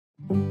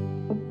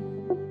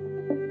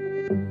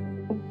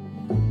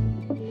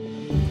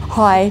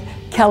Hi,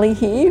 Kelly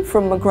here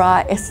from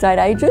McGrath Estate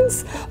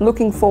Agents.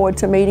 Looking forward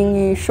to meeting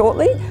you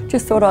shortly.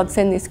 Just thought I'd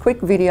send this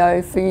quick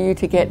video for you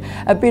to get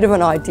a bit of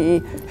an idea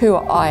who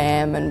I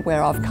am and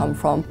where I've come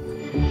from.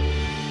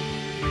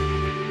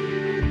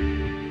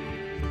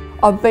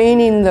 I've been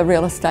in the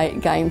real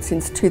estate game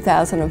since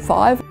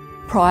 2005.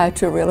 Prior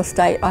to real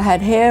estate, I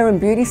had hair and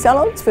beauty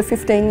salons for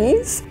 15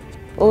 years.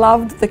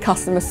 Loved the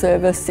customer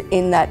service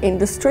in that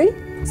industry.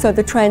 So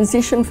the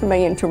transition for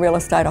me into real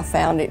estate, I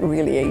found it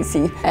really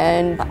easy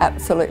and I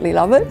absolutely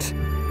love it.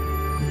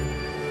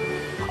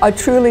 I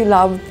truly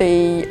love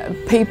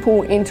the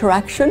people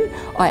interaction.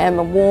 I am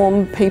a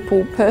warm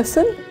people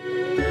person.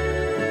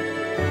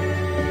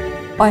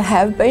 I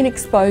have been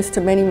exposed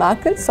to many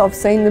markets. I've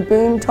seen the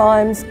boom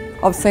times,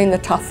 I've seen the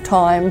tough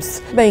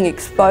times. Being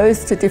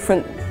exposed to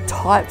different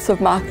types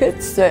of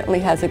markets certainly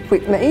has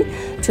equipped me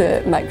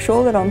to make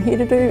sure that I'm here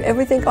to do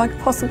everything I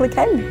possibly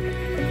can.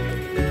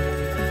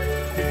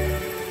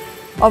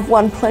 I've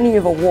won plenty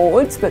of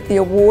awards, but the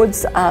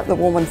awards aren't the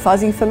warm and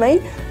fuzzy for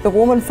me. The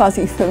warm and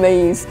fuzzy for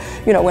me is,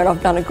 when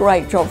I've done a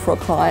great job for a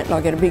client and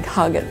I get a big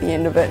hug at the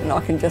end of it and I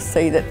can just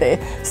see that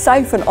they're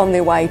safe and on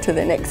their way to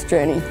their next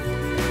journey.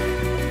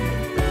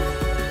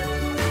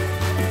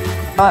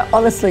 I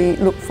honestly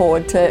look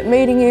forward to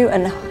meeting you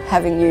and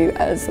having you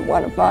as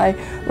one of my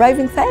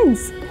raving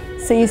fans.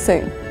 See you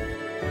soon.